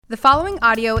The following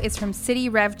audio is from City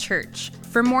Rev Church.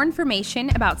 For more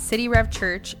information about City Rev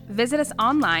Church, visit us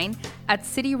online at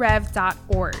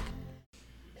cityrev.org.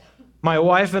 My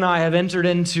wife and I have entered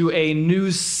into a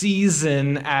new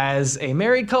season as a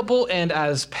married couple and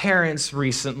as parents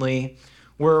recently,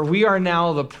 where we are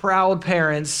now the proud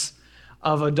parents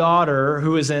of a daughter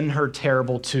who is in her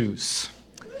terrible twos.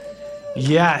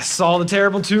 Yes, all the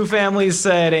terrible two families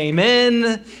said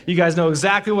amen. You guys know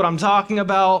exactly what I'm talking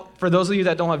about. For those of you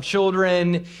that don't have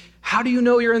children, how do you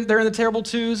know they're in the terrible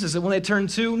twos? Is it when they turn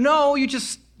two? No, you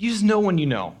just know when you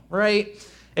know, right?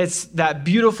 It's that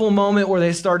beautiful moment where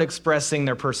they start expressing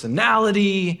their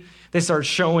personality. They start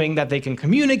showing that they can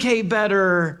communicate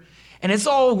better. And it's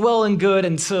all well and good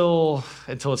until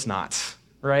it's not,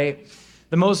 right?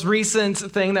 The most recent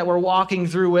thing that we're walking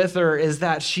through with her is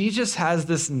that she just has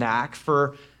this knack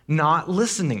for not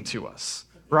listening to us,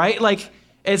 right? Like,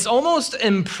 it's almost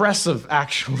impressive,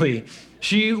 actually.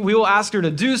 We will ask her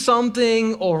to do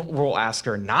something, or we'll ask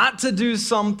her not to do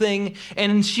something,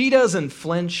 and she doesn't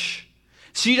flinch.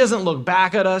 She doesn't look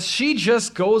back at us. She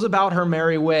just goes about her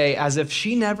merry way as if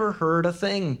she never heard a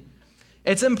thing.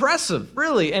 It's impressive,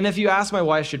 really. And if you ask my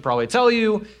wife, she'd probably tell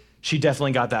you, she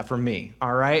definitely got that from me,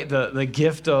 all right? The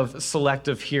gift of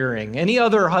selective hearing. Any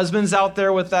other husbands out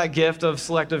there with that gift of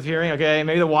selective hearing? Okay,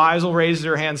 maybe the wives will raise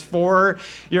their hands for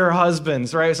your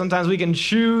husbands, right? Sometimes we can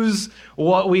choose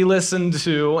what we listen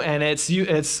to, and it's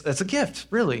a gift,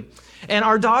 really. And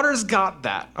our daughter's got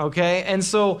that, okay? And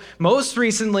so most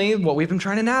recently, what we've been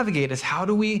trying to navigate is how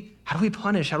do we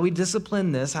punish? How do we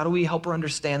discipline this? How do we help her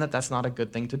understand that that's not a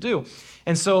good thing to do?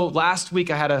 And so last week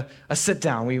I had a sit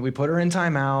down. We put her in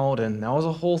timeout, and that was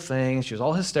a whole thing. She was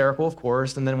all hysterical, of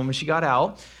course. And then when she got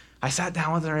out, I sat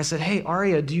down with her and I said, "Hey,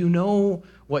 Aria, do you know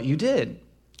what you did?"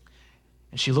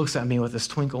 And she looks at me with this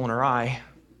twinkle in her eye,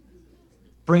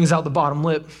 brings out the bottom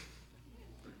lip,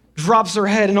 drops her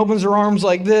head and opens her arms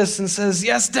like this and says,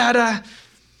 "Yes, Dada,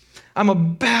 I'm a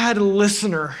bad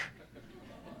listener."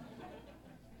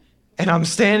 And I'm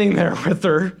standing there with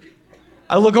her.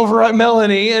 I look over at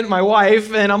Melanie and my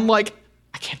wife, and I'm like,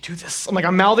 I can't do this.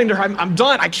 I'm mouthing to her, I'm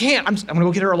done, I can't. I'm gonna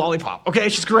go get her a lollipop. Okay,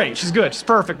 she's great, she's good, she's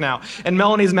perfect now. And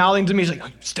Melanie's mouthing to me, she's like,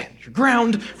 "Oh, stand your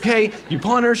ground, okay? You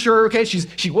punish her, okay?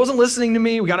 She wasn't listening to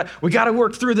me. We gotta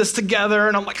work through this together."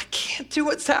 And I'm like, I can't do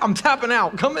it, I'm tapping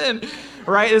out, come in,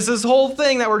 right? It's this whole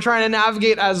thing that we're trying to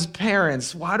navigate as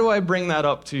parents. Why do I bring that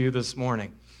up to you this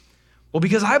morning? Well,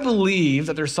 because I believe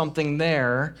that there's something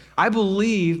there. I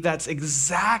believe that's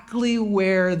exactly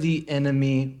where the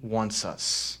enemy wants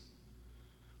us.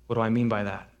 What do I mean by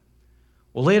that?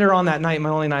 Well, later on that night,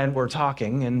 Melanie and I were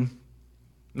talking, and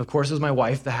of course it was my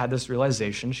wife that had this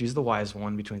realization. She's the wise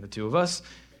one between the two of us.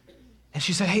 And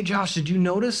she said, "Hey, Josh, did you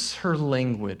notice her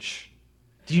language?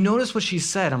 Do you notice what she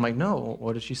said?" I'm like, "No,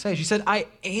 what did she say?" She said, "I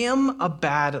am a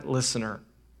bad listener."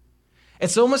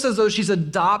 It's almost as though she's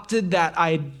adopted that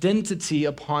identity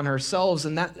upon herself,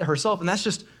 and that's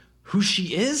just who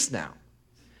she is now.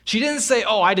 She didn't say,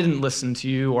 "Oh, I didn't listen to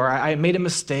you," or "I made a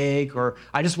mistake," or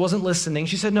 "I just wasn't listening."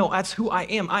 She said, "No, that's who I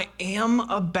am. I am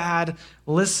a bad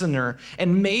listener."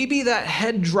 And maybe that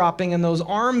head dropping and those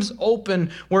arms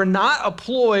open were not a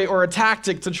ploy or a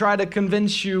tactic to try to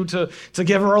convince you to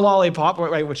give her a lollipop,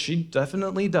 right, which she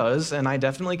definitely does, and I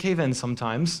definitely cave in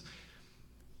sometimes.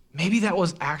 Maybe that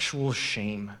was actual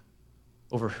shame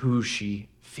over who she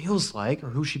feels like or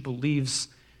who she believes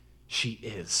she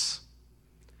is.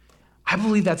 I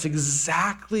believe that's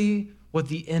exactly what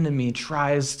the enemy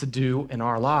tries to do in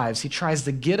our lives. He tries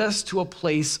to get us to a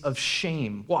place of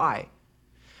shame. Why?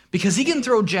 Because he can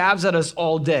throw jabs at us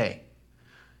all day,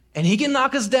 and he can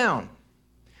knock us down.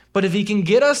 But if he can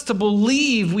get us to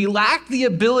believe we lack the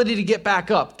ability to get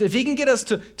back up, if he can get us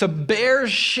to bear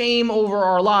shame over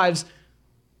our lives,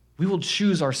 we will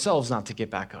choose ourselves not to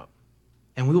get back up,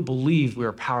 and we will believe we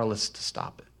are powerless to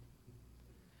stop it.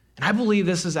 And I believe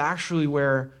this is actually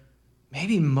where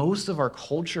maybe most of our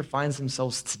culture finds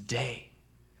themselves today.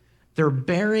 They're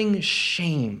bearing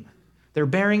shame. They're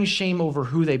bearing shame over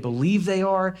who they believe they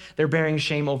are. They're bearing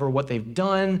shame over what they've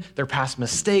done, their past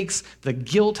mistakes. The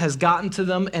guilt has gotten to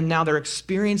them, and now they're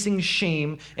experiencing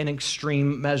shame in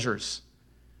extreme measures.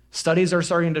 Studies are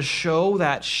starting to show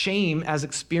that shame as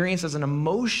experienced as an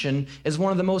emotion is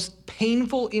one of the most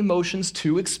painful emotions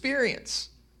to experience.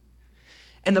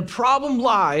 And the problem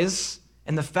lies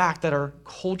in the fact that our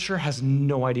culture has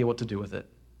no idea what to do with it.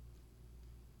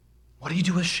 What do you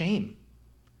do with shame?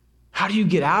 How do you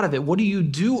get out of it? What do you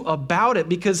do about it?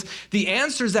 Because the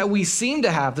answers that we seem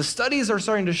to have, the studies are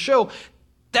starting to show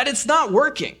that it's not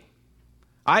working.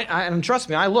 And trust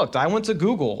me, I looked. I went to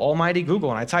Google, almighty Google,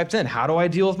 and I typed in, how do I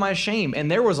deal with my shame? And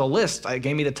there was a list. It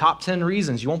gave me the top 10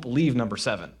 reasons. You won't believe number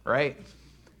 7, right?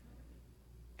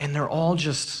 And they're all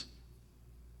just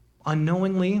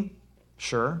unknowingly,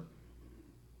 sure,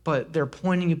 but they're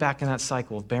pointing you back in that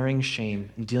cycle of bearing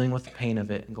shame and dealing with the pain of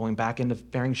it and going back into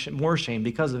bearing more shame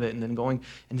because of it and then going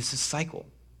into this cycle.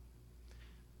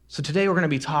 So today we're going to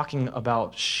be talking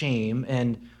about shame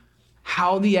and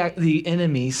how the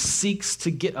enemy seeks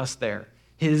to get us there,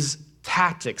 his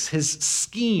tactics, his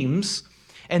schemes,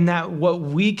 and that what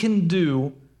we can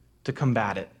do to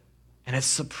combat it. And it's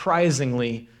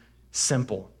surprisingly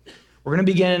simple. We're going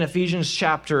to begin in Ephesians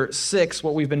chapter 6,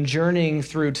 what we've been journeying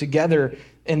through together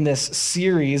in this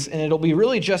series, and it'll be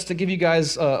really just to give you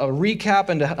guys a recap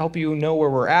and to help you know where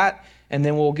we're at, and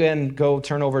then we'll again go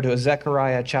turn over to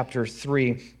Zechariah chapter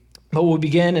 3. But we'll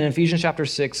begin in Ephesians chapter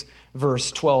 6,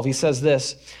 verse 12. He says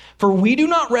this, "For we do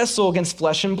not wrestle against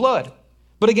flesh and blood,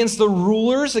 but against the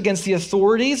rulers, against the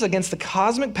authorities, against the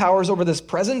cosmic powers over this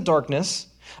present darkness,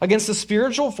 against the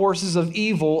spiritual forces of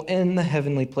evil in the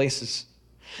heavenly places.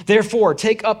 Therefore,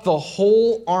 take up the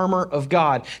whole armor of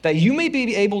God, that you may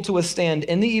be able to withstand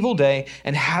in the evil day,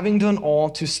 and having done all,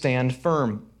 to stand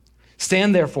firm.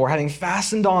 Stand therefore, having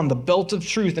fastened on the belt of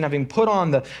truth, and having put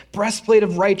on the breastplate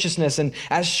of righteousness, and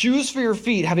as shoes for your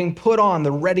feet, having put on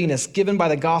the readiness given by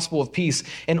the gospel of peace.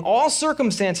 In all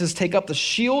circumstances, take up the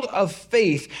shield of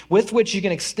faith, with which you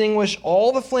can extinguish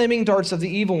all the flaming darts of the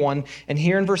evil one." And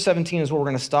here in verse 17 is where we're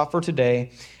going to stop for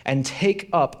today, "and take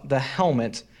up the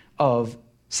helmet of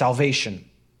salvation."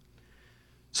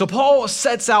 So Paul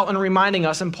sets out and reminding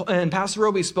us, and Pastor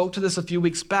Roby spoke to this a few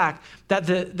weeks back,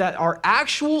 that our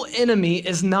actual enemy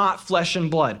is not flesh and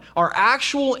blood. Our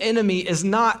actual enemy is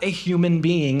not a human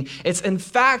being. It's in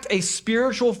fact a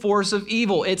spiritual force of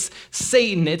evil. It's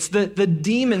Satan. It's the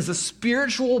demons, the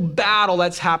spiritual battle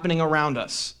that's happening around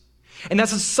us. And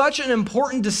that's such an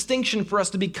important distinction for us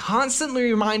to be constantly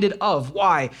reminded of.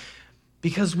 Why?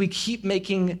 Because we keep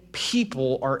making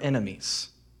people our enemies.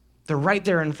 They're right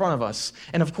there in front of us.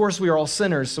 And of course, we are all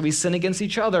sinners, so we sin against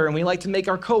each other, and we like to make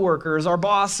our coworkers, our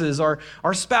bosses, our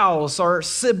spouse, our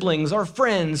siblings, our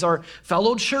friends, our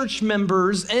fellow church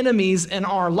members, enemies in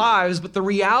our lives. But the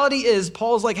reality is,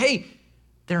 Paul's like, hey,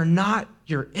 they're not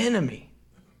your enemy.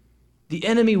 The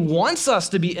enemy wants us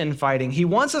to be infighting. He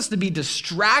wants us to be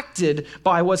distracted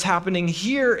by what's happening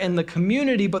here in the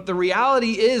community. But the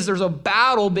reality is there's a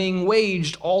battle being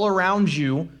waged all around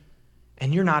you,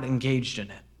 and you're not engaged in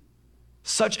it.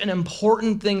 Such an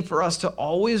important thing for us to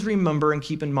always remember and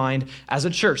keep in mind as a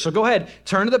church. So go ahead,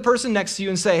 turn to the person next to you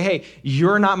and say, hey,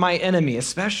 you're not my enemy,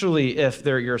 especially if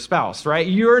they're your spouse, right?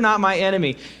 You're not my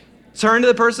enemy. Turn to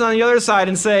the person on the other side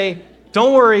and say,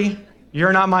 don't worry,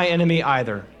 you're not my enemy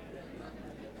either.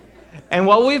 And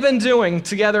what we've been doing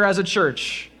together as a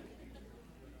church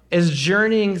is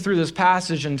journeying through this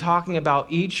passage and talking about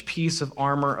each piece of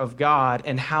armor of God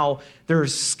and how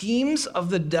there's schemes of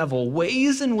the devil,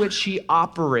 ways in which he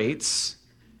operates,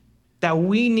 that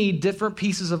we need different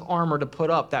pieces of armor to put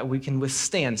up that we can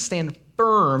stand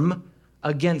firm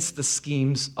against the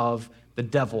schemes of the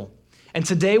devil. And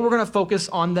today we're going to focus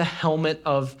on the helmet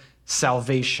of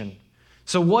salvation.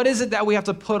 So what is it that we have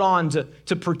to put on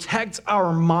to protect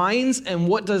our minds, and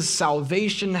what does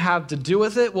salvation have to do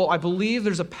with it? Well, I believe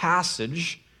there's a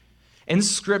passage in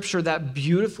Scripture that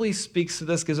beautifully speaks to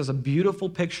this, gives us a beautiful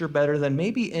picture better than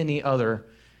maybe any other.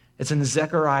 It's in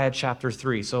Zechariah chapter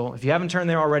 3. So if you haven't turned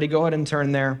there already, go ahead and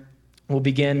turn there. We'll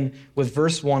begin with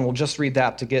verse 1. We'll just read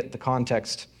that to get the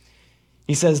context.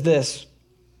 He says this,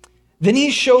 "Then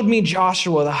he showed me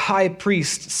Joshua, the high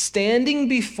priest, standing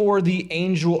before the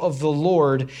angel of the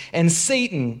Lord, and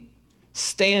Satan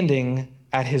standing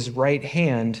at his right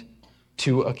hand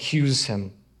to accuse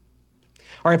him."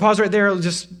 All right, pause right there.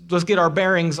 Let's get our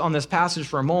bearings on this passage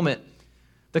for a moment.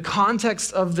 The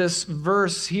context of this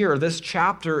verse here, this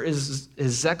chapter, is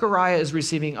Zechariah is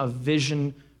receiving a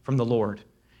vision from the Lord.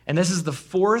 And this is the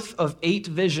fourth of 8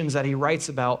 visions that he writes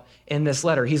about in this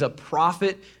letter. He's a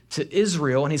prophet to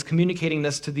Israel, and he's communicating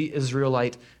this to the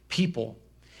Israelite people.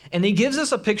 And he gives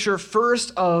us a picture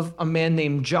first of a man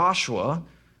named Joshua,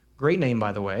 great name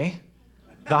by the way,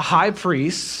 the high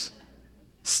priest,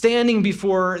 standing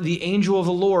before the angel of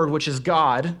the Lord, which is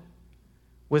God,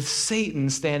 with Satan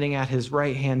standing at his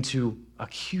right hand to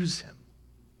accuse him.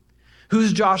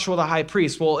 Who's Joshua the high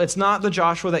priest? Well, it's not the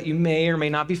Joshua that you may or may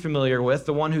not be familiar with,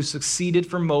 the one who succeeded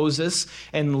for Moses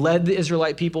and led the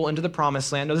Israelite people into the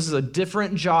promised land. No, this is a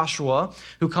different Joshua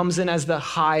who comes in as the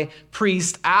high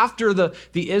priest after the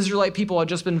Israelite people had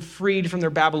just been freed from their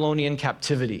Babylonian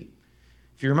captivity.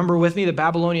 If you remember with me, the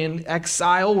Babylonian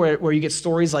exile, where you get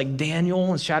stories like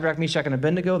Daniel and Shadrach, Meshach, and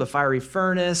Abednego, the fiery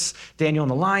furnace, Daniel in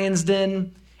the lion's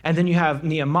den. And then you have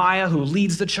Nehemiah, who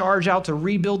leads the charge out to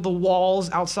rebuild the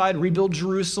walls outside, rebuild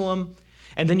Jerusalem.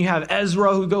 And then you have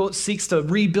Ezra, who seeks to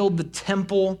rebuild the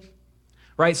temple,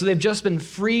 right? So they've just been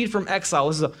freed from exile.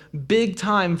 This is a big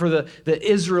time for the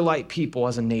Israelite people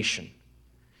as a nation.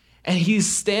 And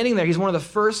he's standing there. He's one of the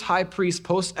first high priests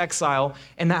post-exile.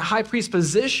 And that high priest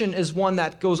position is one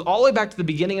that goes all the way back to the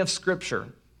beginning of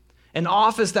Scripture. An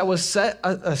office that was set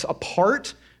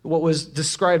apart, what was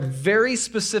described very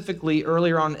specifically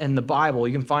earlier on in the Bible.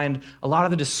 You can find a lot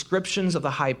of the descriptions of the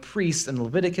high priest in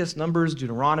Leviticus, Numbers,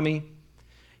 Deuteronomy.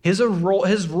 His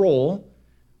role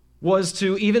was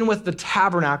to, even with the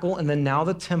tabernacle and then now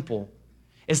the temple,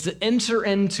 is to enter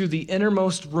into the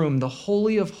innermost room, the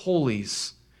Holy of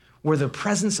Holies, where the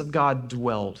presence of God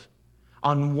dwelled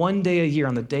on one day a year,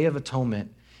 on the Day of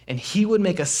Atonement, and he would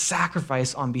make a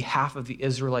sacrifice on behalf of the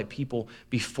Israelite people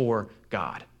before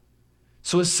God.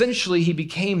 So essentially, he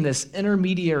became this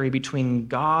intermediary between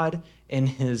God and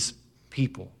his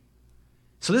people.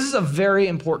 So this is a very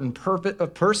important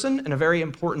person and a very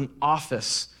important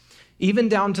office. Even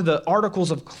down to the articles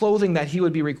of clothing that he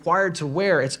would be required to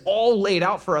wear. It's all laid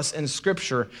out for us in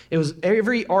Scripture.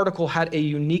 Every article had a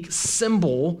unique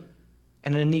symbol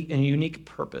and a unique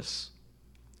purpose.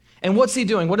 And what's he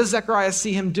doing? What does Zechariah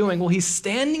see him doing? Well, he's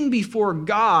standing before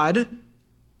God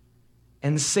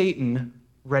and Satan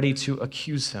ready to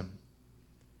accuse him.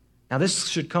 Now, this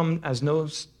should come as no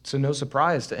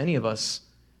surprise to any of us.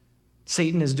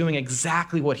 Satan is doing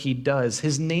exactly what he does.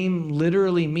 His name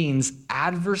literally means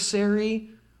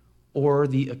adversary or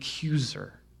the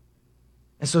accuser.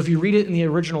 And so if you read it in the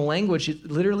original language, it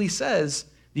literally says,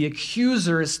 the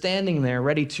accuser is standing there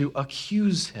ready to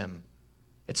accuse him.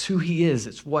 It's who he is.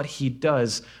 It's what he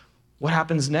does. What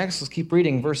happens next? Let's keep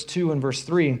reading verse 2 and verse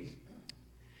 3.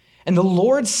 And the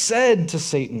Lord said to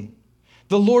Satan,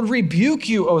 "The Lord rebuke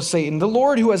you, O Satan. The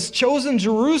Lord who has chosen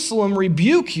Jerusalem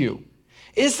rebuke you.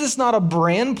 Is this not a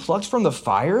brand plucked from the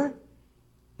fire?"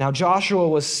 Now Joshua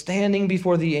was standing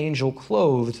before the angel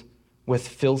clothed with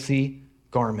filthy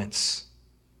garments.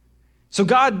 So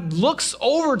God looks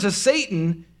over to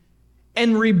Satan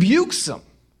and rebukes him.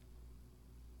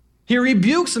 He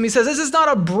rebukes him. He says, "This is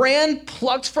not a brand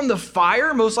plucked from the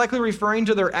fire," most likely referring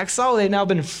to their exile. They've now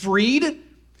been freed.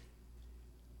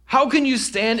 How can you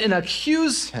stand and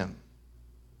accuse him?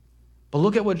 But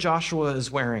look at what Joshua is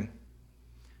wearing.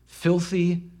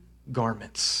 Filthy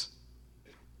garments.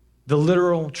 The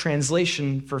literal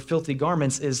translation for filthy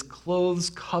garments is clothes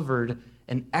covered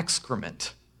in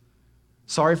excrement.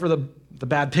 Sorry for the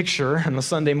bad picture on a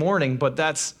Sunday morning, but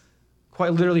that's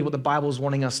quite literally what the Bible is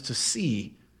wanting us to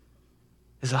see,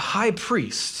 is a high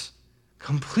priest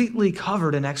completely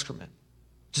covered in excrement,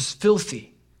 just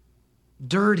filthy,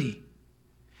 dirty.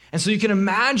 And so you can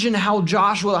imagine how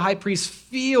Joshua, the high priest,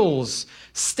 feels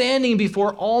standing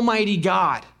before Almighty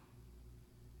God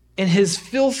in his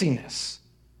filthiness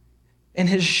and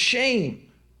his shame.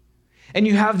 And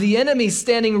you have the enemy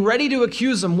standing ready to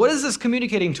accuse him. What is this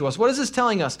communicating to us? What is this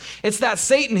telling us? It's that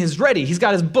Satan is ready. He's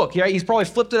got his book, right? He's probably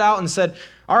flipped it out and said,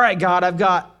 "All right, God, I've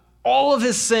got all of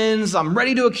his sins. I'm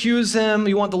ready to accuse him."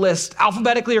 You want the list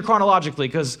alphabetically or chronologically?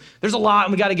 Because there's a lot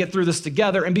and we got to get through this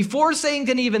together. And before Satan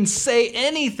can even say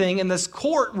anything in this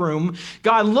courtroom,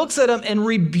 God looks at him and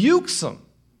rebukes him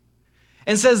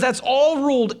and says that's all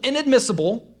ruled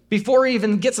inadmissible before he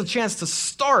even gets a chance to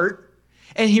start.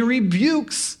 And he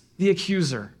rebukes the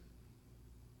accuser.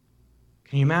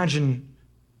 Can you imagine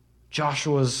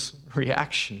Joshua's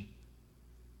reaction?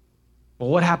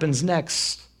 Well, what happens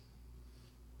next?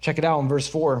 Check it out in verse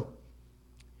 4.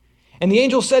 And the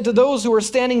angel said to those who were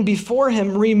standing before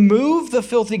him, "Remove the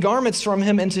filthy garments from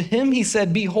him." And to him he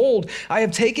said, "Behold, I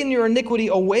have taken your iniquity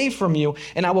away from you,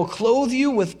 and I will clothe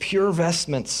you with pure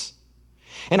vestments."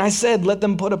 And I said, "Let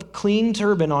them put a clean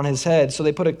turban on his head." So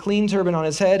they put a clean turban on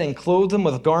his head and clothed him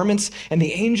with garments, and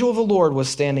the angel of the Lord was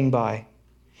standing by.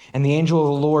 And the angel of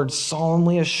the Lord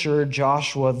solemnly assured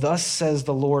Joshua, "Thus says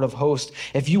the Lord of hosts,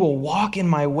 if you will walk in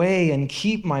my way and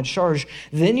keep my charge,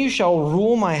 then you shall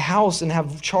rule my house and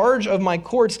have charge of my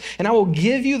courts, and I will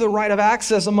give you the right of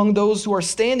access among those who are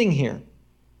standing here.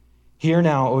 Hear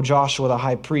now, O Joshua the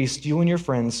high priest, you and your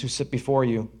friends who sit before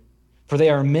you, for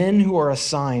they are men who are a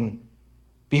sign.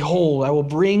 Behold, I will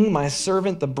bring my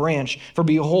servant the branch, for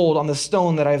behold, on the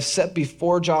stone that I have set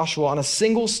before Joshua, on a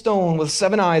single stone with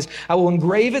 7 eyes, I will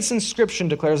engrave its inscription,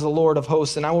 declares the Lord of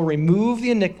hosts, and I will remove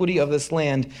the iniquity of this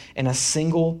land in a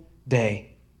single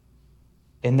day.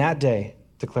 In that day,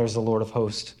 declares the Lord of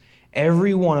hosts,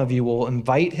 every one of you will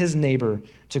invite his neighbor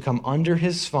to come under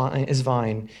his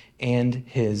vine and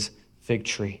his fig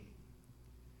tree.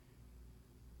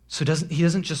 So he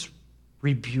doesn't just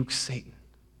rebuke Satan,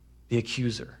 the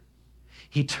accuser.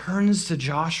 He turns to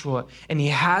Joshua and he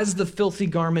has the filthy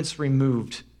garments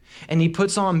removed, and he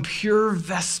puts on pure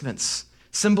vestments,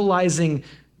 symbolizing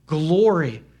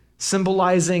glory,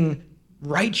 symbolizing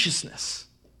righteousness.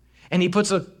 And he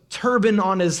puts a turban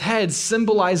on his head,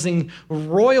 symbolizing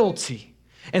royalty,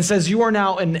 and says, you are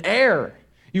now an heir.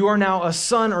 You are now a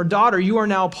son or daughter. You are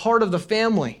now part of the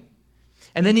family.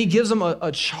 And then he gives them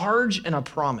a charge and a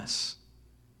promise.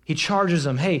 He charges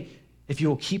them, hey, if you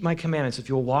will keep my commandments, if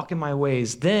you will walk in my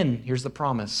ways, then, here's the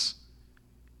promise,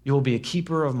 you will be a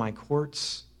keeper of my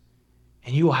courts,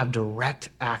 and you will have direct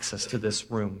access to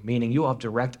this room, meaning you will have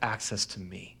direct access to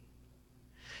me.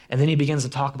 And then he begins to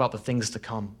talk about the things to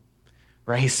come,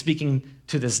 right? He's speaking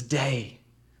to this day,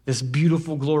 this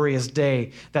beautiful, glorious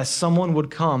day that someone would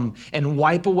come and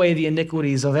wipe away the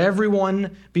iniquities of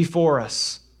everyone before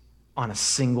us on a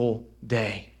single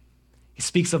day. He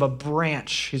speaks of a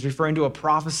branch. He's referring to a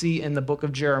prophecy in the book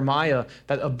of Jeremiah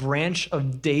that a branch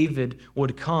of David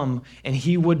would come and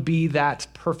he would be that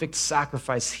perfect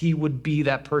sacrifice. He would be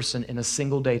that person in a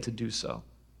single day to do so.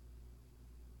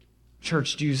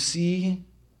 Church, do you see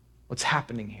what's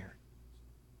happening here?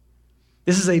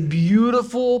 This is a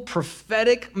beautiful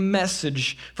prophetic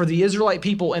message for the Israelite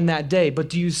people in that day, but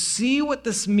do you see what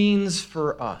this means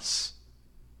for us?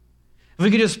 If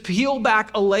we could just peel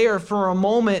back a layer for a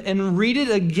moment and read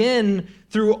it again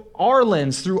through our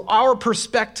lens, through our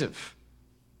perspective.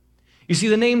 You see,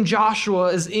 the name Joshua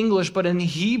is English, but in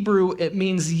Hebrew, it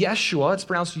means Yeshua. It's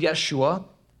pronounced Yeshua.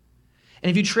 And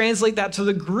if you translate that to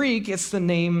the Greek, it's the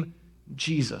name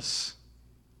Jesus.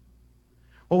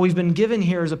 What we've been given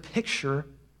here is a picture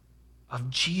of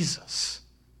Jesus.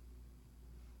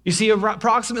 You see,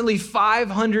 approximately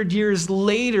 500 years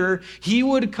later, he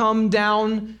would come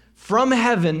down from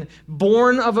heaven,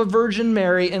 born of a Virgin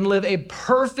Mary, and live a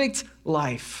perfect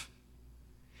life.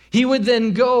 He would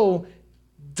then go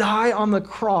die on the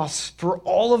cross for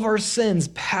all of our sins,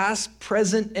 past,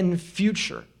 present, and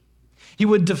future. He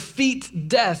would defeat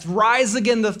death, rise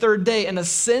again the third day, and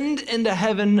ascend into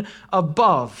heaven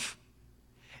above.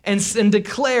 And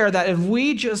declare that if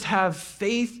we just have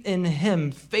faith in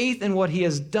him, faith in what he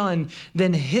has done,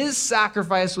 then his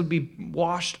sacrifice would be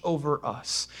washed over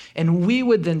us, and we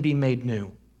would then be made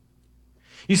new.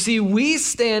 You see, we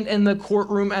stand in the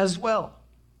courtroom as well,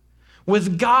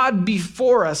 with God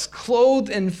before us, clothed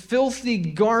in filthy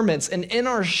garments, and in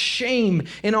our shame,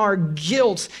 in our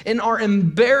guilt, in our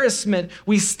embarrassment,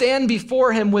 we stand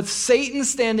before him with Satan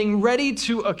standing ready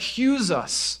to accuse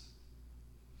us.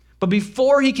 But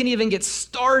before he can even get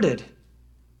started,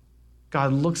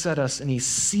 God looks at us and he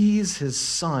sees his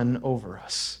son over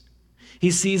us.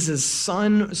 He sees his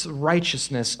son's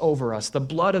righteousness over us, the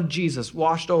blood of Jesus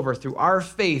washed over through our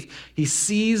faith. He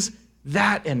sees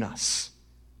that in us.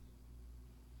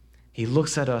 He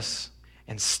looks at us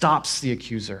and stops the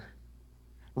accuser,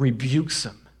 rebukes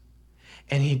him,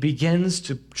 and he begins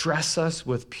to dress us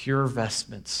with pure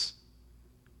vestments,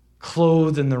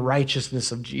 clothed in the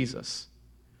righteousness of Jesus.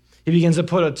 He begins to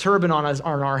put a turban on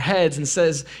our heads and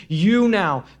says, you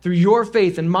now, through your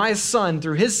faith in my son,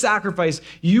 through his sacrifice,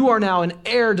 you are now an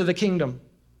heir to the kingdom.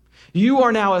 You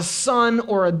are now a son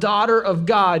or a daughter of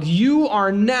God. You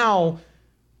are now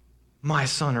my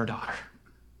son or daughter.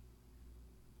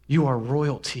 You are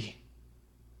royalty.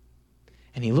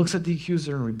 And he looks at the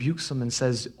accuser and rebukes him and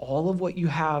says, all of what you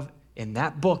have in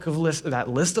that book of list, that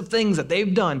list of things that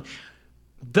they've done,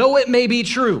 though it may be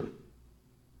true,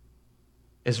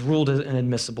 is ruled as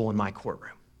inadmissible in my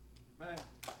courtroom. Right.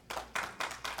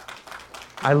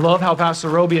 I love how Pastor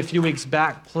Roby a few weeks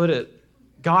back put it.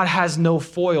 God has no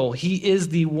foil. He is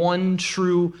the one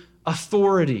true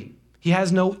authority. He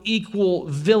has no equal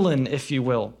villain, if you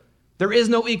will. There is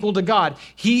no equal to God.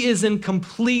 He is in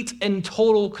complete and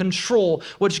total control,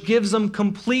 which gives him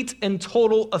complete and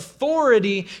total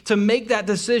authority to make that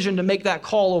decision, to make that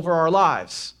call over our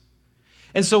lives.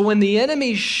 And so when the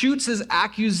enemy shoots his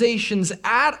accusations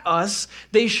at us,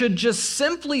 they should just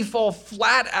simply fall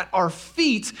flat at our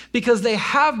feet because they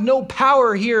have no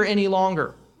power here any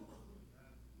longer.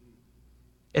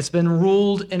 It's been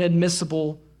ruled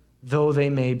inadmissible, though they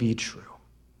may be true.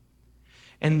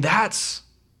 And that's,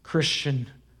 Christian,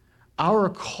 our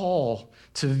call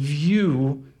to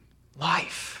view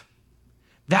life.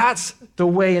 That's the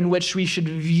way in which we should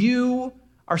view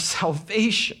our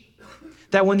salvation.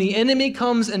 That when the enemy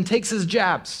comes and takes his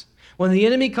jabs, When the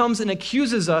enemy comes and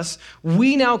accuses us,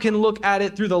 we now can look at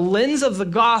it through the lens of the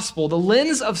gospel, the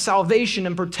lens of salvation,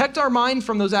 and protect our mind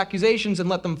from those accusations and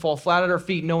let them fall flat at our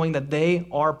feet, knowing that they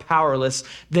are powerless,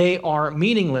 they are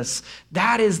meaningless.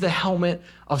 That is the helmet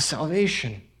of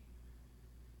salvation.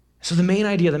 So the main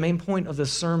idea, the main point of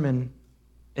this sermon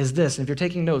is this. And if you're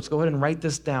taking notes, go ahead and write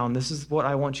this down. This is what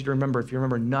I want you to remember. If you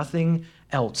remember nothing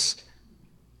else,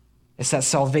 it's that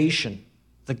salvation,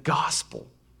 the gospel,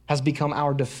 has become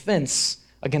our defense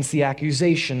against the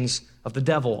accusations of the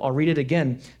devil. I'll read it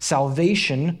again.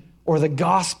 Salvation, or the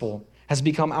gospel, has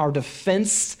become our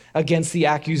defense against the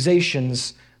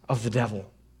accusations of the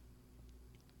devil.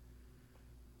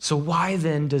 So why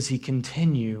then does he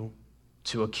continue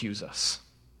to accuse us?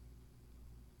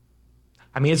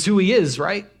 I mean, it's who he is,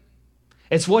 right?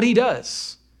 It's what he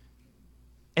does.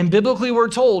 And biblically, we're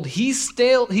told he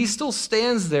still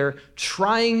stands there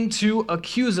trying to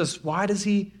accuse us. Why does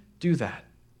he do that?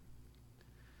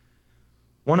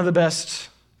 One of the best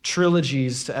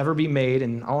trilogies to ever be made,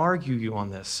 and I'll argue you on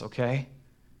this, okay,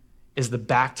 is the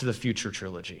Back to the Future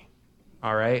trilogy,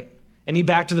 all right? Any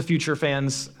Back to the Future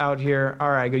fans out here?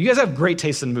 All right, good. You guys have great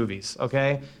taste in movies,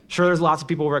 okay? Sure, there's lots of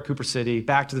people over at Cooper City.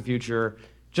 Back to the Future,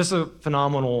 just a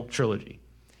phenomenal trilogy.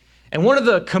 And one of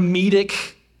the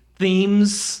comedic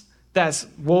themes that's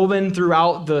woven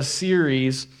throughout the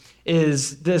series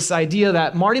is this idea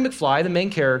that Marty McFly, the main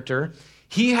character,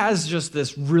 he has just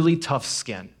this really tough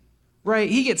skin, right?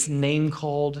 He gets name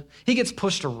called. He gets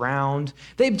pushed around.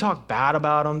 They talk bad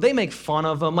about him. They make fun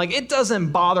of him. Like, it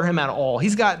doesn't bother him at all.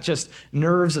 He's got just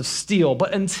nerves of steel.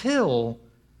 But until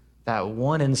that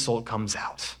one insult comes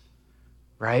out,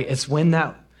 right? It's when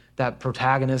that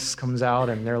protagonist comes out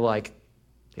and they're like,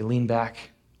 they lean back,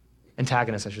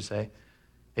 antagonist, I should say.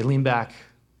 They lean back,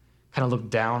 kind of look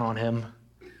down on him,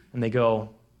 and they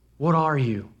go, "What are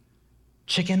you,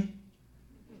 chicken?"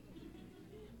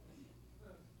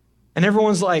 And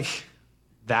everyone's like,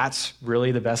 that's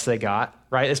really the best they got,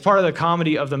 right? It's part of the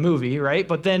comedy of the movie, right?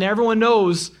 But then everyone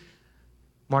knows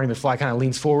Marty McFly kind of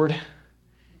leans forward, and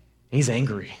he's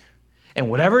angry. And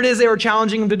whatever it is they were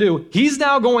challenging him to do, he's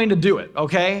now going to do it,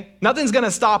 okay? Nothing's going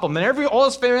to stop him. And all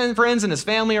his friends and his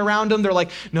family around him, they're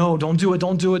like, "No, don't do it,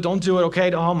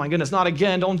 okay? Oh my goodness, not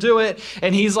again, don't do it."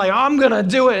 And he's like, "I'm going to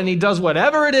do it." And he does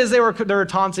whatever it is they were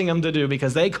taunting him to do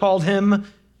because they called him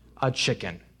a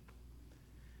chicken.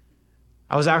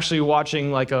 I was actually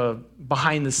watching like a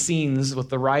behind the scenes with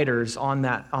the writers on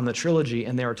the trilogy,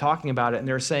 and they were talking about it, and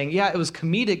they were saying, yeah, it was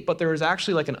comedic, but there was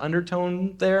actually like an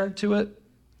undertone there to it.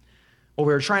 What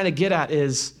we were trying to get at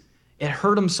is it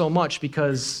hurt him so much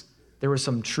because there was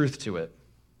some truth to it.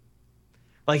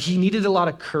 Like, he needed a lot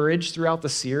of courage throughout the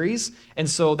series, and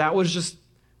so that was just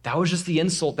the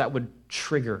insult that would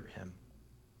trigger him.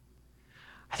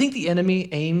 I think the enemy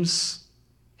aims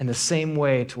in the same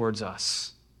way towards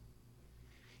us.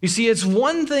 You see, it's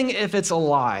one thing if it's a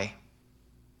lie.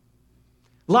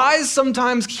 Lies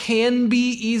sometimes can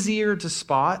be easier to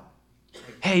spot.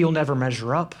 Hey, you'll never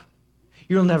measure up.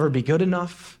 You'll never be good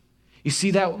enough. You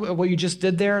see that, what you just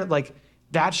did there? Like,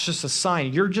 that's just a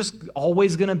sign. You're just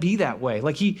always going to be that way.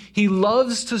 Like, he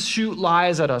loves to shoot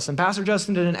lies at us. And Pastor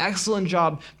Justin did an excellent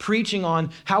job preaching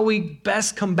on how we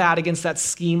best combat against that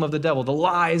scheme of the devil, the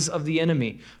lies of the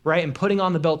enemy, right? And putting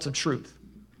on the belt of truth.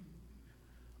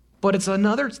 But it's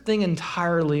another thing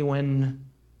entirely when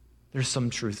there's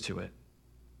some truth to it.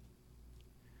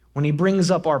 When he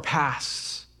brings up our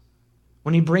past,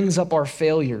 when he brings up our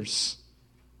failures,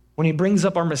 when he brings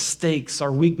up our mistakes,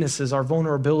 our weaknesses, our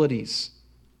vulnerabilities,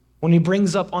 when he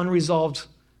brings up unresolved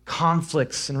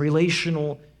conflicts and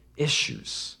relational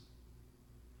issues.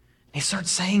 And he starts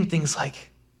saying things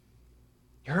like,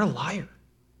 "You're a liar.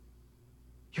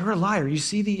 You're a liar. You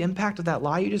see the impact of that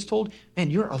lie you just told?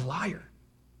 Man, you're a liar.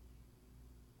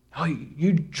 Oh,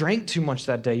 you drank too much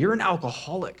that day. You're an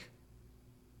alcoholic.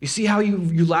 You see how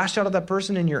you lashed out at that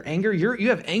person in your anger? You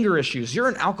have anger issues. You're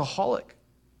an alcoholic.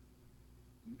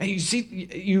 And you see,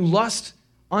 you lust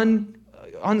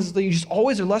honestly, you just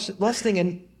always are lusting,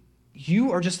 and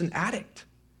you are just an addict."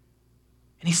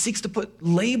 And he seeks to put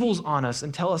labels on us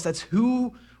and tell us that's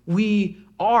who we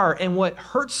are. And what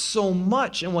hurts so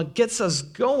much and what gets us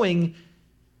going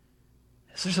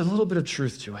is there's a little bit of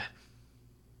truth to it.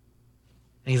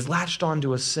 And he's latched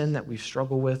onto a sin that we've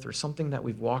struggled with, or something that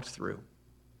we've walked through,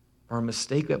 or a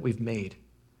mistake that we've made.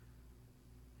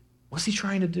 What's he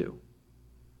trying to do?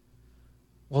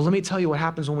 Well, let me tell you what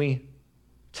happens when we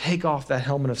take off that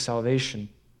helmet of salvation.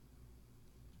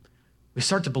 We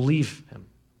start to believe him.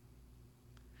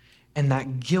 And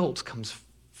that guilt comes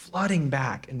flooding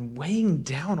back and weighing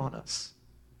down on us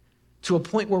to a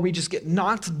point where we just get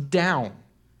knocked down.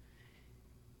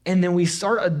 And then we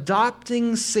start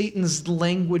adopting Satan's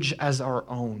language as our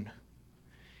own.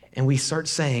 And we start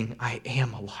saying, I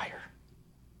am a liar.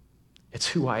 It's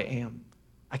who I am.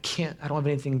 I don't have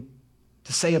anything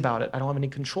to say about it. I don't have any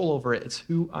control over it. It's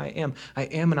who I am. I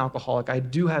am an alcoholic. I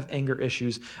do have anger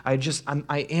issues. I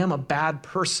am a bad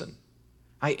person.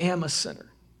 I am a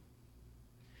sinner.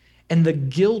 And the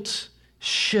guilt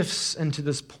shifts into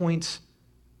this point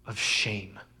of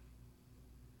shame.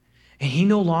 And he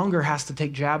no longer has to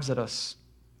take jabs at us.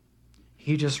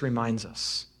 He just reminds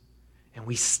us. And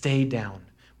we stay down.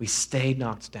 We stay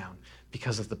knocked down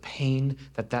because of the pain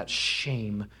that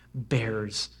shame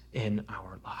bears in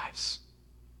our lives.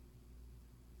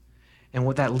 And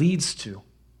what that leads to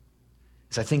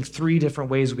is, I think, 3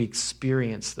 different ways we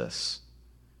experience this.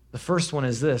 The first one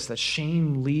is this, that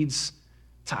shame leads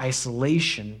to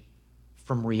isolation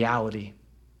from reality.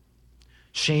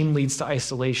 Shame leads to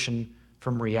isolation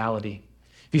from reality.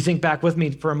 If you think back with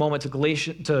me for a moment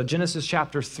to Genesis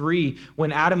chapter 3,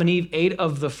 when Adam and Eve ate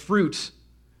of the fruit,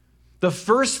 the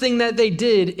first thing that they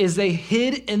did is they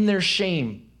hid in their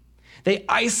shame. They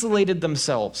isolated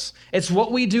themselves. It's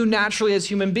what we do naturally as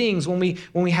human beings. When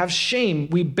we have shame,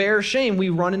 we bear shame, we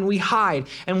run and we hide.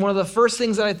 And one of the first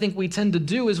things that I think we tend to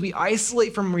do is we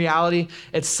isolate from reality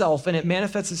itself, and it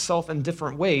manifests itself in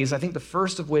different ways. I think the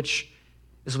first of which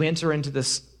is we enter into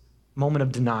this moment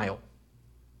of denial.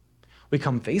 We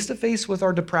come face to face with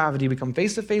our depravity. We come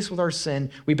face to face with our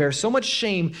sin. We bear so much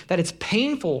shame that it's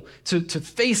painful to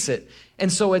face it.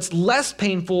 And so it's less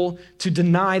painful to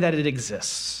deny that it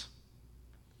exists.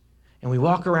 And we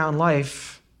walk around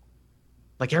life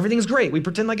like everything's great. We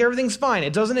pretend like everything's fine.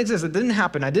 It doesn't exist. It didn't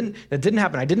happen. It didn't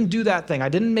happen. I didn't do that thing. I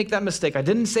didn't make that mistake. I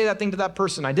didn't say that thing to that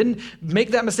person. I didn't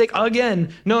make that mistake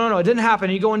again. No, it didn't happen.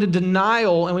 And you go into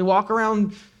denial, and we walk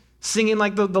around singing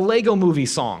like the Lego movie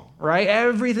song, right?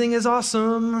 Everything is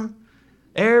awesome.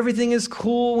 Everything is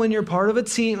cool when you're part of a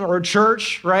team or a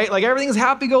church, right? Like everything's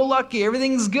happy-go-lucky.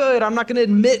 Everything's good. I'm not going to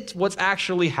admit what's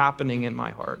actually happening in my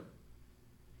heart.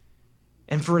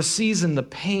 And for a season, the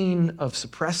pain of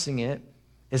suppressing it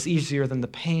is easier than the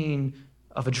pain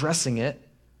of addressing it.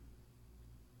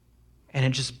 And it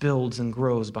just builds and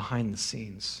grows behind the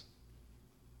scenes.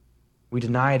 We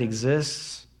deny it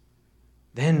exists.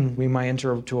 Then we might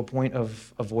enter to a point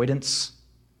of avoidance.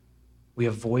 We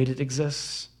avoid it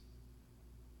exists.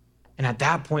 And at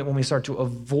that point, when we start to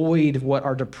avoid what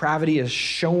our depravity is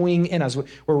showing in us,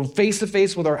 we're face to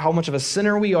face with how much of a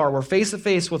sinner we are. We're face to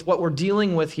face with what we're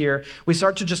dealing with here. We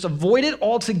start to just avoid it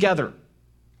altogether.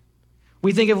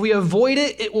 We think if we avoid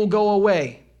it, it will go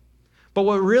away. But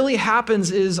what really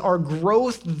happens is our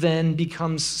growth then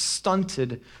becomes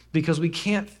stunted because we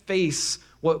can't face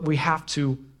what we have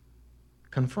to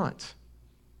confront.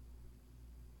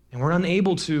 And we're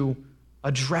unable to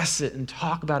address it and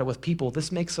talk about it with people.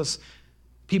 This makes us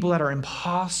people that are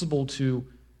impossible to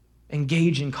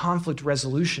engage in conflict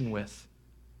resolution with,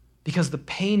 because the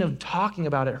pain of talking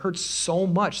about it hurts so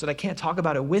much that I can't talk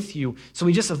about it with you. So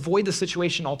we just avoid the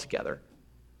situation altogether.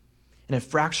 And it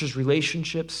fractures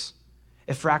relationships.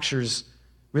 It fractures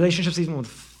relationships even with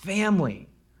family.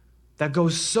 That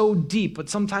goes so deep, but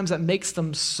sometimes that makes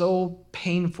them so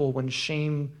painful when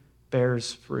shame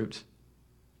bears fruit.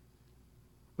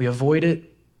 We avoid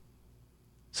it.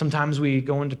 Sometimes we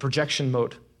go into projection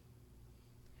mode.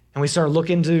 And we start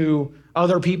looking to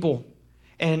other people.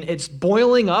 And it's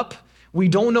boiling up. We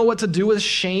don't know what to do with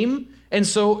shame. And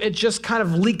so it just kind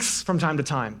of leaks from time to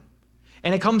time.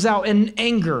 And it comes out in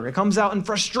anger. It comes out in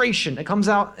frustration. It comes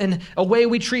out in a way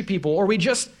we treat people. Or we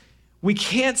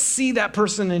can't see that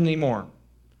person anymore.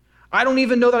 I don't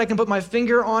even know that I can put my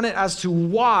finger on it as to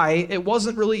why. It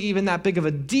wasn't really even that big of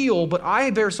a deal, but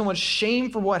I bear so much shame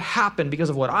for what happened because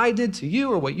of what I did to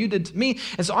you or what you did to me.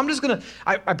 And so I'm just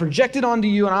I project it onto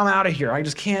you and I'm out of here. I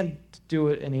just can't do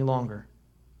it any longer.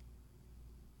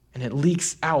 And it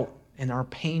leaks out and our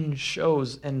pain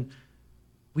shows, and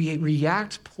we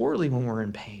react poorly when we're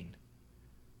in pain.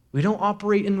 We don't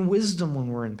operate in wisdom when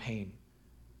we're in pain.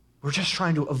 We're just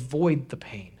trying to avoid the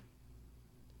pain.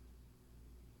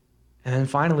 And then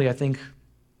finally, I think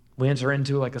we enter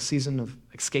into like a season of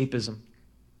escapism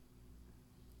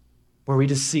where we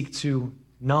just seek to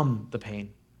numb the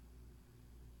pain.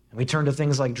 And we turn to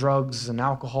things like drugs and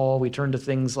alcohol. We turn to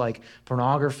things like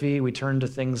pornography. We turn to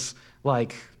things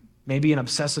like maybe an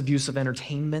obsessive use of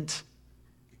entertainment.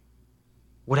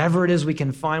 Whatever it is we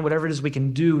can find, whatever it is we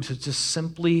can do to just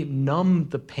simply numb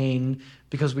the pain,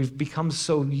 because we've become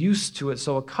so used to it,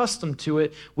 so accustomed to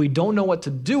it, we don't know what to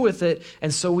do with it,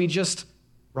 and so we just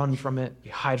run from it,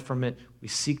 we hide from it, we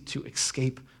seek to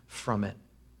escape from it.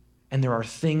 And there are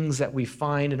things that we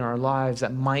find in our lives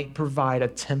that might provide a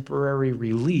temporary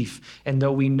relief. And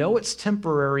though we know it's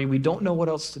temporary, we don't know what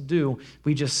else to do.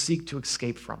 We just seek to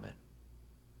escape from it.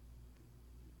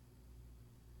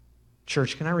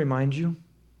 Church, can I remind you?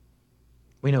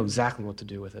 We know exactly what to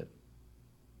do with it.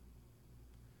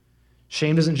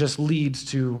 Shame doesn't just lead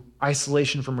to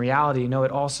isolation from reality. No,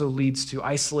 it also leads to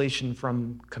isolation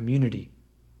from community.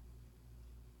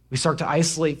 We start to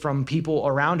isolate from people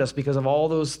around us because of all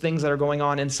those things that are going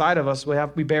on inside of us.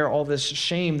 We bear all this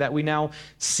shame that we now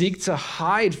seek to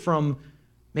hide from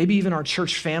maybe even our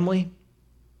church family,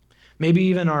 maybe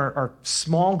even our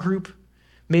small group,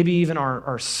 maybe even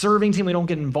our serving team. We don't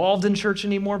get involved in church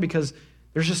anymore because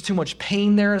there's just too much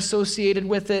pain there associated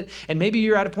with it. And maybe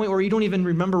you're at a point where you don't even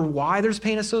remember why there's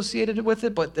pain associated with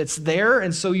it, but it's there,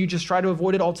 and so you just try to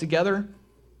avoid it altogether.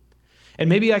 And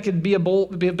maybe I could be a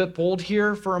bit bold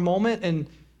here for a moment, and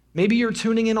maybe you're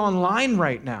tuning in online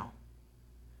right now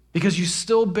because you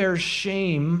still bear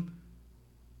shame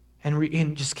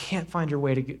and just can't find your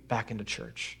way to get back into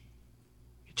church.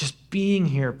 Just being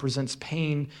here presents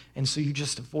pain, and so you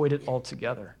just avoid it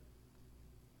altogether.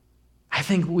 I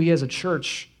think we as a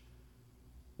church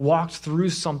walked through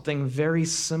something very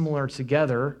similar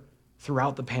together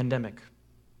throughout the pandemic,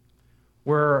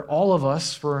 where all of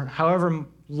us, for however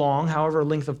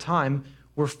length of time,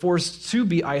 were forced to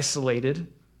be isolated.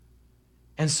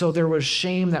 And so there was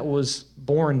shame that was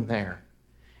born there.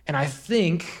 And I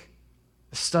think,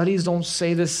 the studies don't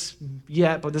say this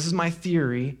yet, but this is my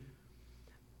theory,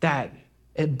 that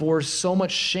it bore so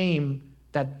much shame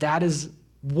that is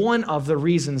one of the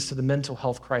reasons to the mental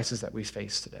health crisis that we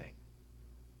face today.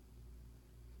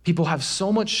 People have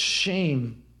so much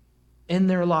shame in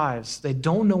their lives, they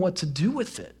don't know what to do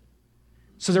with it.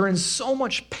 So they're in so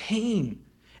much pain,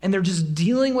 and they're just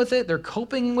dealing with it, they're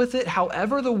coping with it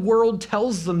however the world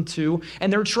tells them to,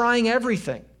 and they're trying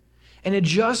everything. And it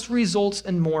just results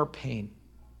in more pain.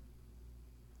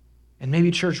 And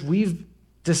maybe, church, we've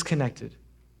disconnected.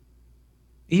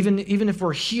 Even if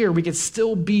we're here, we could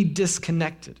still be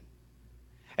disconnected.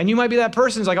 And you might be that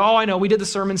person who's like, oh, I know, we did the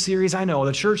sermon series. I know,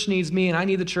 the church needs me, and I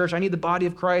need the church. I need the body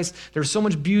of Christ. There's so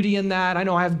much beauty in that. I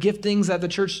know I have giftings that the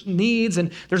church needs,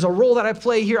 and there's a role that I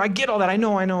play here. I get all that. I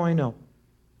know.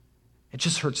 It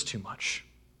just hurts too much.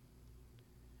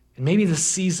 And maybe the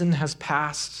season has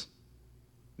passed.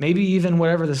 Maybe even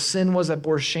whatever the sin was that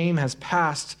bore shame has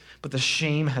passed, but the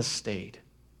shame has stayed.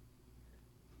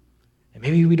 And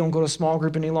maybe we don't go to small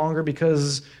group any longer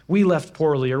because we left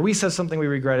poorly, or we said something we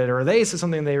regretted, or they said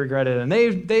something they regretted, and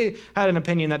they had an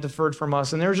opinion that differed from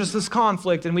us, and there was just this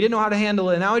conflict, and we didn't know how to handle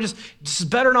it, and now we just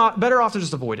better off to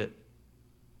just avoid it.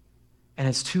 And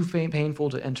it's too painful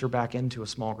to enter back into a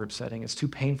small group setting. It's too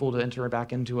painful to enter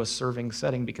back into a serving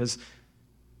setting because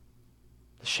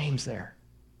the shame's there.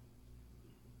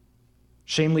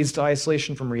 Shame leads to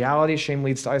isolation from reality. Shame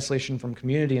leads to isolation from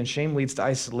community, and shame leads to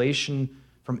isolation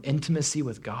from intimacy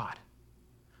with God.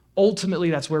 Ultimately,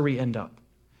 that's where we end up.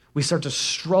 We start to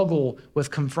struggle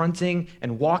with confronting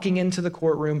and walking into the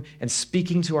courtroom and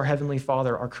speaking to our Heavenly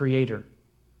Father, our Creator.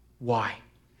 Why?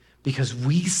 Because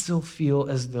we still feel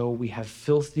as though we have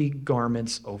filthy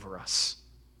garments over us.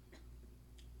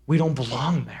 We don't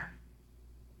belong there.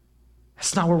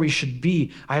 That's not where we should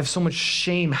be. I have so much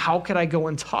shame. How could I go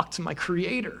and talk to my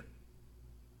Creator?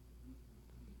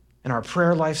 And our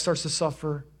prayer life starts to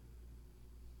suffer.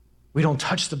 We don't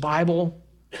touch the Bible.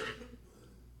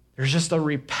 There's just a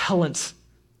repellent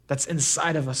that's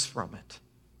inside of us from it.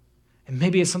 And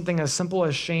maybe it's something as simple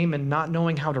as shame and not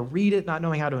knowing how to read it, not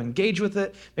knowing how to engage with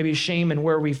it. Maybe shame and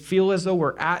where we feel as though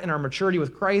we're at in our maturity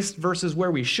with Christ versus where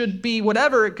we should be.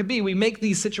 Whatever it could be, we make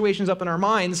these situations up in our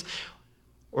minds,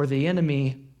 or the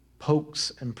enemy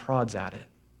pokes and prods at it.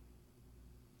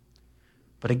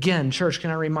 But again, church,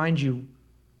 can I remind you,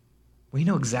 we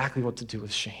know exactly what to do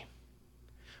with shame.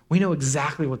 We know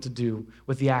exactly what to do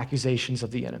with the accusations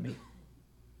of the enemy.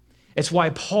 It's why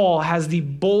Paul has the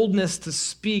boldness to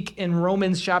speak in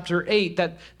Romans chapter 8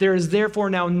 that there is therefore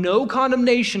now no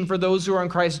condemnation for those who are in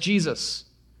Christ Jesus.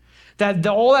 That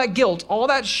all that guilt, all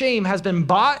that shame has been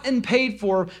bought and paid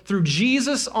for through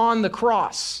Jesus on the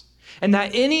cross. And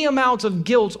that any amount of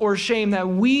guilt or shame that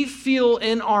we feel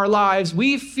in our lives,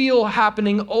 we feel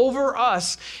happening over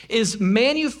us, is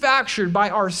manufactured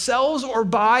by ourselves or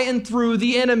by and through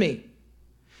the enemy.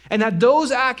 And that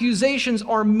those accusations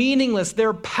are meaningless,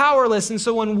 they're powerless. And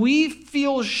so when we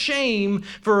feel shame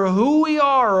for who we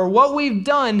are or what we've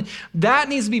done, that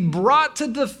needs to be brought to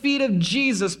the feet of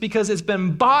Jesus because it's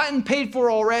been bought and paid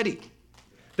for already.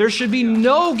 There should be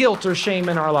no guilt or shame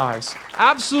in our lives.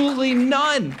 Absolutely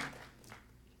none.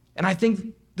 And I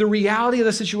think the reality of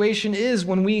the situation is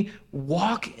when we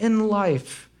walk in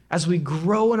life, as we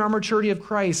grow in our maturity of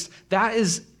Christ,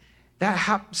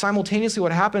 simultaneously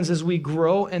what happens is we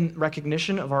grow in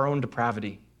recognition of our own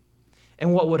depravity.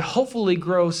 And what would hopefully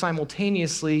grow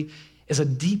simultaneously is a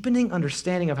deepening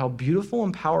understanding of how beautiful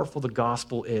and powerful the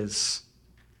gospel is.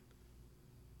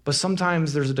 But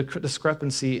sometimes there's a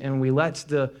discrepancy, and we let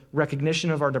the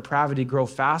recognition of our depravity grow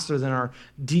faster than our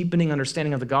deepening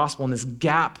understanding of the gospel, and this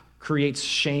gap creates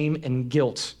shame and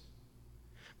guilt.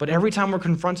 But every time we're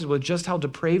confronted with just how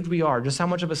depraved we are, just how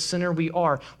much of a sinner we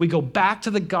are, we go back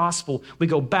to the gospel, we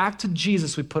go back to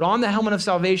Jesus, we put on the helmet of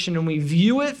salvation, and we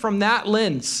view it from that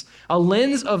lens, a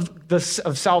lens of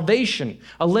salvation,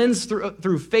 a lens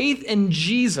through faith in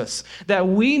Jesus, that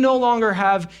we no longer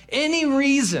have any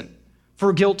reason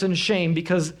for guilt and shame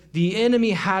because the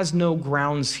enemy has no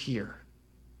grounds here.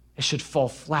 It should fall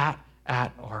flat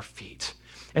at our feet.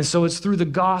 And so it's through the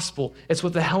gospel, it's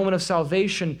with the helmet of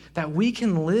salvation that we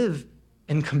can live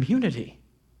in community.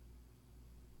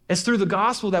 It's through the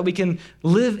gospel that we can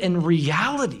live in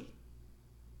reality.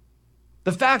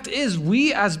 The fact is,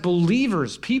 we as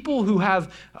believers, people who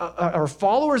are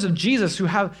followers of Jesus, who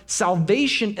have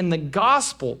salvation in the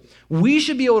gospel, we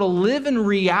should be able to live in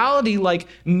reality like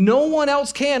no one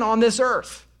else can on this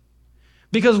earth.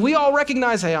 Because we all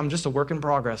recognize, hey, I'm just a work in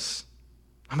progress.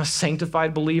 I'm a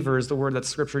sanctified believer is the word that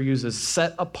Scripture uses,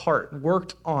 set apart,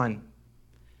 worked on.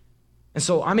 And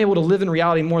so I'm able to live in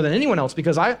reality more than anyone else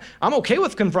because I'm okay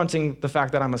with confronting the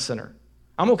fact that I'm a sinner.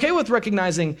 I'm okay with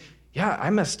recognizing, yeah, I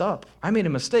messed up. I made a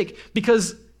mistake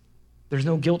because there's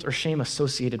no guilt or shame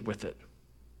associated with it.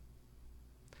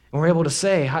 And we're able to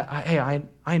say, hey,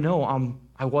 I know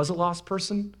I was a lost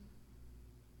person,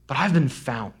 but I've been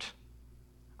found.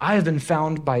 I have been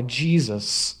found by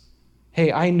Jesus.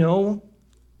 Hey, I know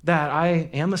that I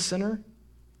am a sinner,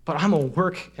 but I'm a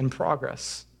work in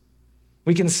progress.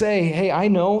 We can say, hey, I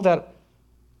know that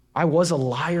I was a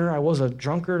liar, I was a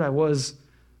drunkard, I was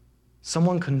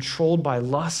someone controlled by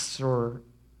lust or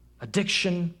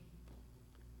addiction,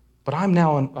 but I'm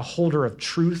now a holder of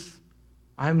truth.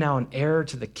 I am now an heir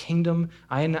to the kingdom.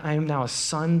 I am now a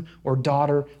son or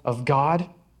daughter of God.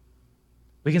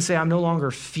 We can say I'm no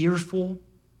longer fearful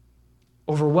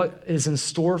over what is in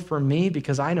store for me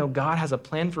because I know God has a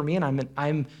plan for me and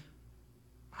I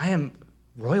am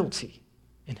royalty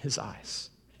in his eyes.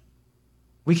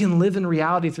 We can live in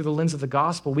reality through the lens of the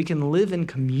gospel. We can live in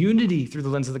community through the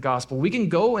lens of the gospel. We can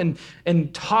go and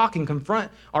talk and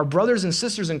confront our brothers and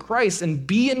sisters in Christ and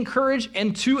be encouraged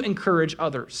and to encourage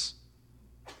others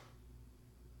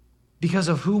because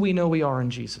of who we know we are in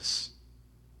Jesus.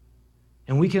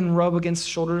 And we can rub against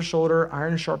shoulder to shoulder,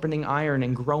 iron sharpening iron,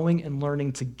 and growing and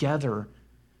learning together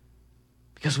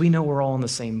because we know we're all in the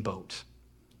same boat.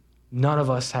 None of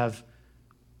us have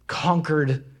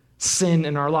conquered sin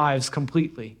in our lives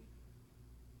completely.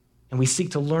 And we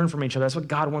seek to learn from each other. That's what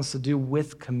God wants to do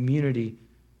with community.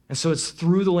 And so it's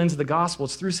through the lens of the gospel,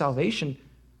 it's through salvation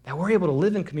that we're able to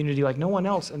live in community like no one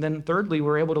else. And then thirdly,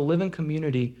 we're able to live in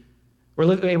community.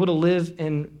 We're able to live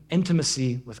in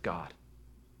intimacy with God.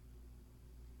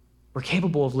 We're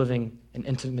capable of living in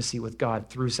intimacy with God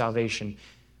through salvation.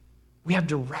 We have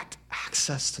direct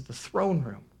access to the throne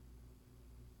room.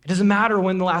 It doesn't matter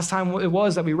when the last time it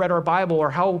was that we read our Bible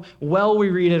or how well we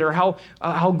read it or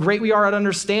how great we are at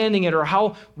understanding it or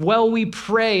how well we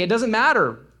pray. It doesn't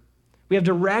matter. We have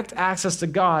direct access to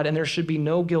God, and there should be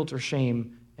no guilt or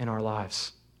shame in our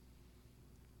lives.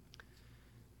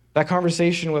 That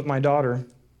conversation with my daughter,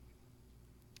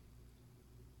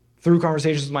 through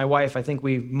conversations with my wife, I think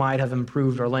we might have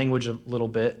improved our language a little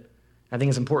bit. I think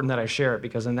it's important that I share it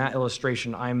because in that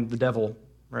illustration, I'm the devil,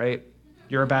 right?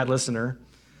 You're a bad listener.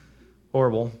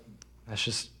 Horrible. That's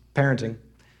just parenting.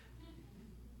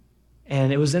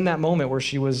 And it was in that moment where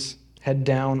she was head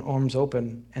down, arms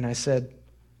open, and I said,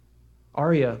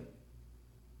 Aria,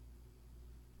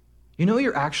 you know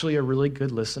you're actually a really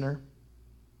good listener?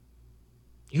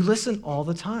 You listen all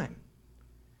the time.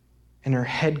 And her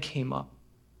head came up.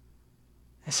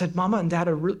 I said, Mama and Dad,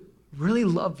 I really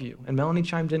love you. And Melanie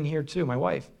chimed in here too, my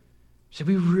wife. She said,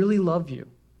 we really love you.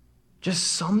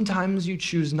 Just sometimes you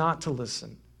choose not to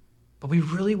listen. But we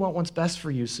really want what's best for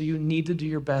you, so you need to do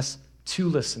your best to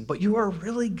listen. But you are a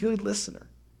really good listener.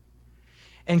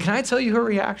 And can I tell you her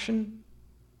reaction?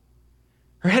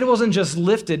 Her head wasn't just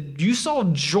lifted. You saw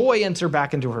joy enter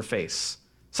back into her face.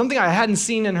 Something I hadn't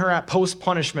seen in her at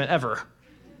post-punishment ever.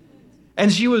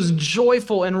 And she was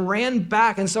joyful and ran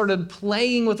back and started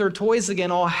playing with her toys again,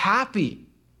 all happy.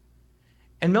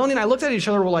 And Melanie and I looked at each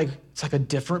other, we're like, it's like a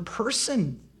different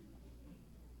person.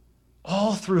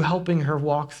 All through helping her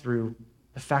walk through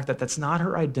The fact that that's not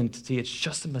her identity, it's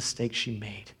just a mistake she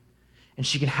made. And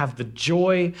she can have the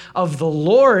joy of the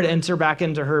Lord enter back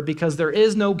into her because there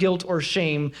is no guilt or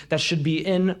shame that should be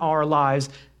in our lives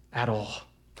at all.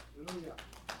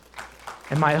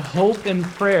 And my hope and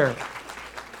prayer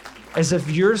is if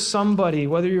you're somebody,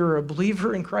 whether you're a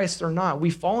believer in Christ or not, we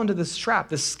fall into this trap,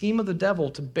 this scheme of the devil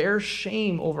to bear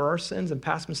shame over our sins and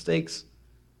past mistakes.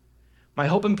 My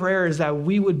hope and prayer is that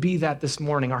we would be that this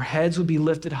morning. Our heads would be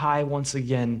lifted high once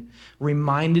again,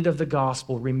 reminded of the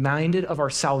gospel, reminded of our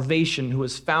salvation who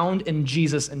is found in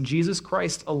Jesus and Jesus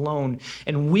Christ alone.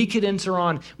 And we could enter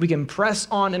on, we can press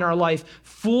on in our life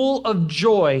full of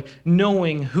joy,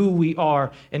 knowing who we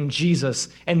are in Jesus,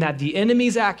 and that the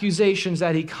enemy's accusations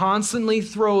that he constantly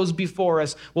throws before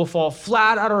us will fall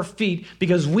flat at our feet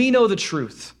because we know the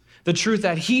truth. The truth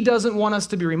that he doesn't want us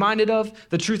to be reminded of,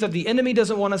 the truth that the enemy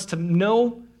doesn't want us to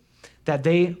know, that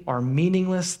they are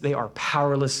meaningless, they are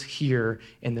powerless here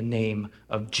in the name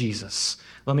of Jesus.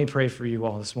 Let me pray for you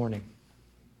all this morning.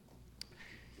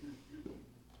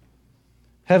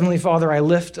 Heavenly Father, I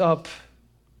lift up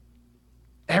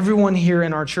everyone here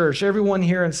in our church, everyone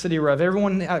here in City Rev,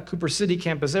 everyone at Cooper City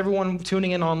campus, everyone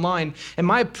tuning in online. And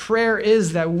my prayer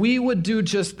is that we would do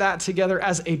just that together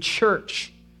as a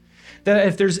church. That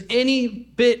if there's any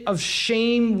bit of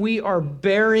shame we are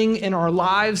bearing in our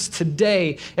lives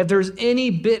today, if there's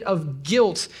any bit of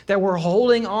guilt that we're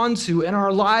holding on to in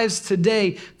our lives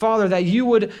today, Father, that you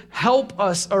would help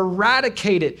us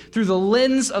eradicate it through the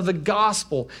lens of the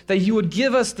gospel, that you would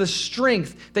give us the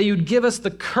strength, that you would give us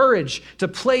the courage to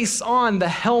place on the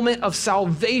helmet of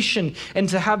salvation and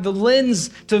to have the lens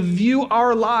to view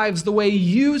our lives the way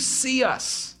you see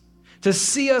us. To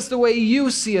see us the way you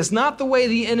see us, not the way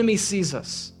the enemy sees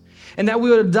us. And that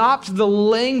we would adopt the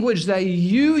language that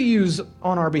you use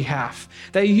on our behalf.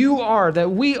 That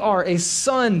we are a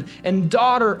son and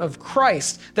daughter of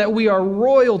Christ. That we are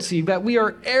royalty, that we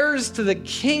are heirs to the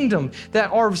kingdom.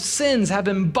 That our sins have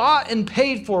been bought and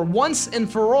paid for once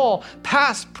and for all,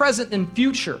 past, present, and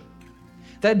future.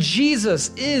 That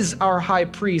Jesus is our high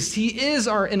priest. He is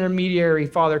our intermediary,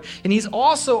 Father. And he's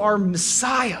also our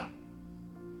Messiah.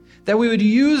 That we would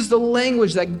use the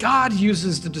language that God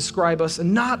uses to describe us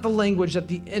and not the language that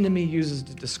the enemy uses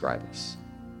to describe us.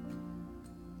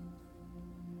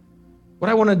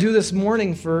 What I want to do this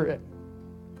morning for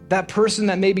that person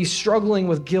that may be struggling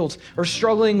with guilt or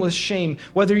struggling with shame,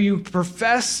 whether you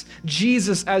profess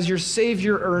Jesus as your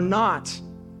Savior or not,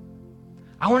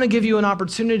 I want to give you an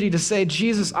opportunity to say,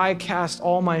 Jesus, I cast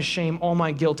all my shame, all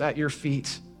my guilt at your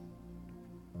feet.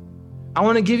 I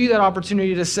want to give you that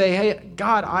opportunity to say, hey,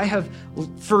 God, I have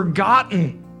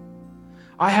forgotten.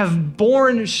 I have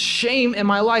borne shame in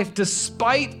my life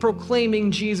despite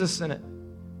proclaiming Jesus in it.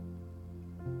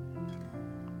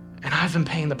 And I've been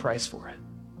paying the price for it.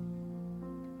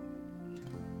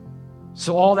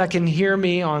 So all that can hear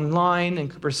me online in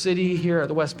Cooper City, here at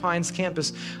the West Pines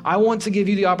campus, I want to give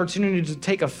you the opportunity to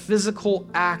take a physical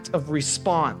act of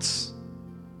response.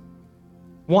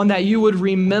 One that you would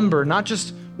remember, not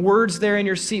just words there in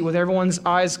your seat with everyone's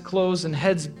eyes closed and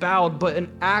heads bowed, but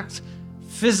an act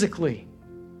physically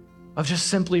of just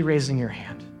simply raising your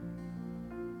hand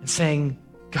and saying,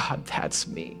 God, that's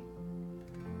me.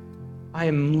 I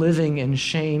am living in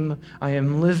shame. I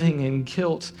am living in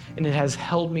guilt, and it has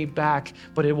held me back,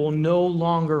 but it will no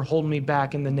longer hold me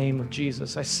back in the name of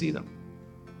Jesus. I see them.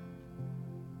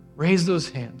 Raise those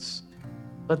hands.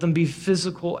 Let them be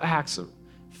physical acts,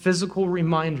 physical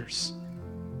reminders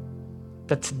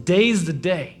that today's the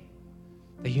day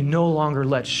that you no longer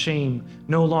let shame,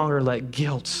 no longer let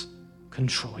guilt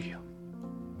control you.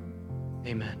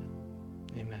 Amen.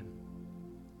 Amen.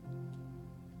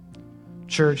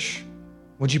 Church,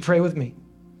 would you pray with me?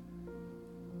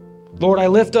 Lord, I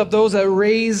lift up those that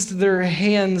raised their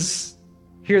hands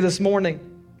here this morning,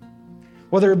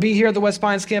 whether it be here at the West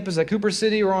Pines campus, at Cooper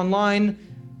City, or online.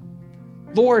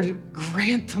 Lord,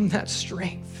 grant them that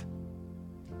strength.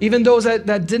 Even those that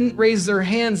didn't raise their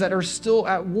hands, that are still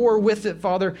at war with it,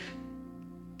 Father,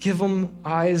 give them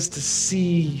eyes to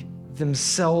see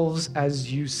themselves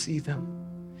as you see them,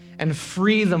 and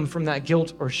free them from that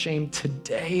guilt or shame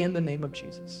today in the name of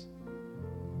Jesus.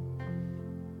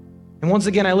 And once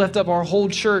again, I lift up our whole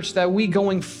church, that we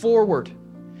going forward,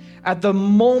 at the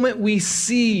moment we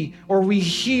see or we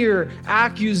hear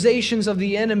accusations of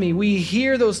the enemy, we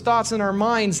hear those thoughts in our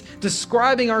minds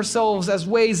describing ourselves as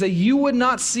ways that you would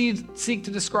not seek to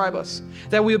describe us,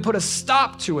 that we would put a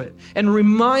stop to it and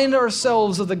remind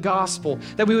ourselves of the gospel,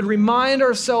 that we would remind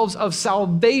ourselves of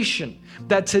salvation,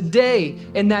 that today,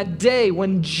 in that day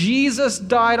when Jesus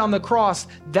died on the cross,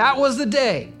 that was the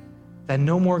day that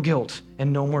no more guilt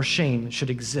and no more shame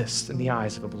should exist in the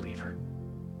eyes of a believer.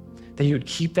 That you would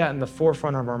keep that in the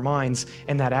forefront of our minds,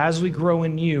 and that as we grow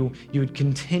in you, you would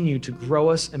continue to grow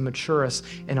us and mature us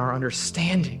in our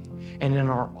understanding and in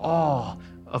our awe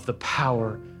of the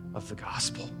power of the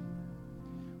gospel.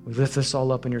 We lift this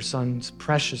all up in your Son's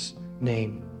precious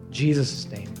name, Jesus'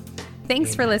 name.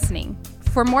 Thanks for listening.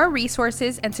 For more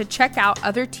resources and to check out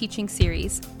other teaching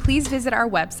series, please visit our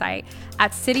website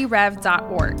at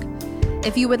cityrev.org.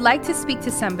 If you would like to speak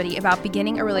to somebody about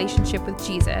beginning a relationship with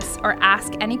Jesus or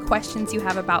ask any questions you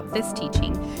have about this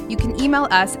teaching, you can email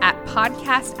us at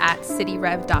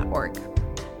podcast@cityrev.org.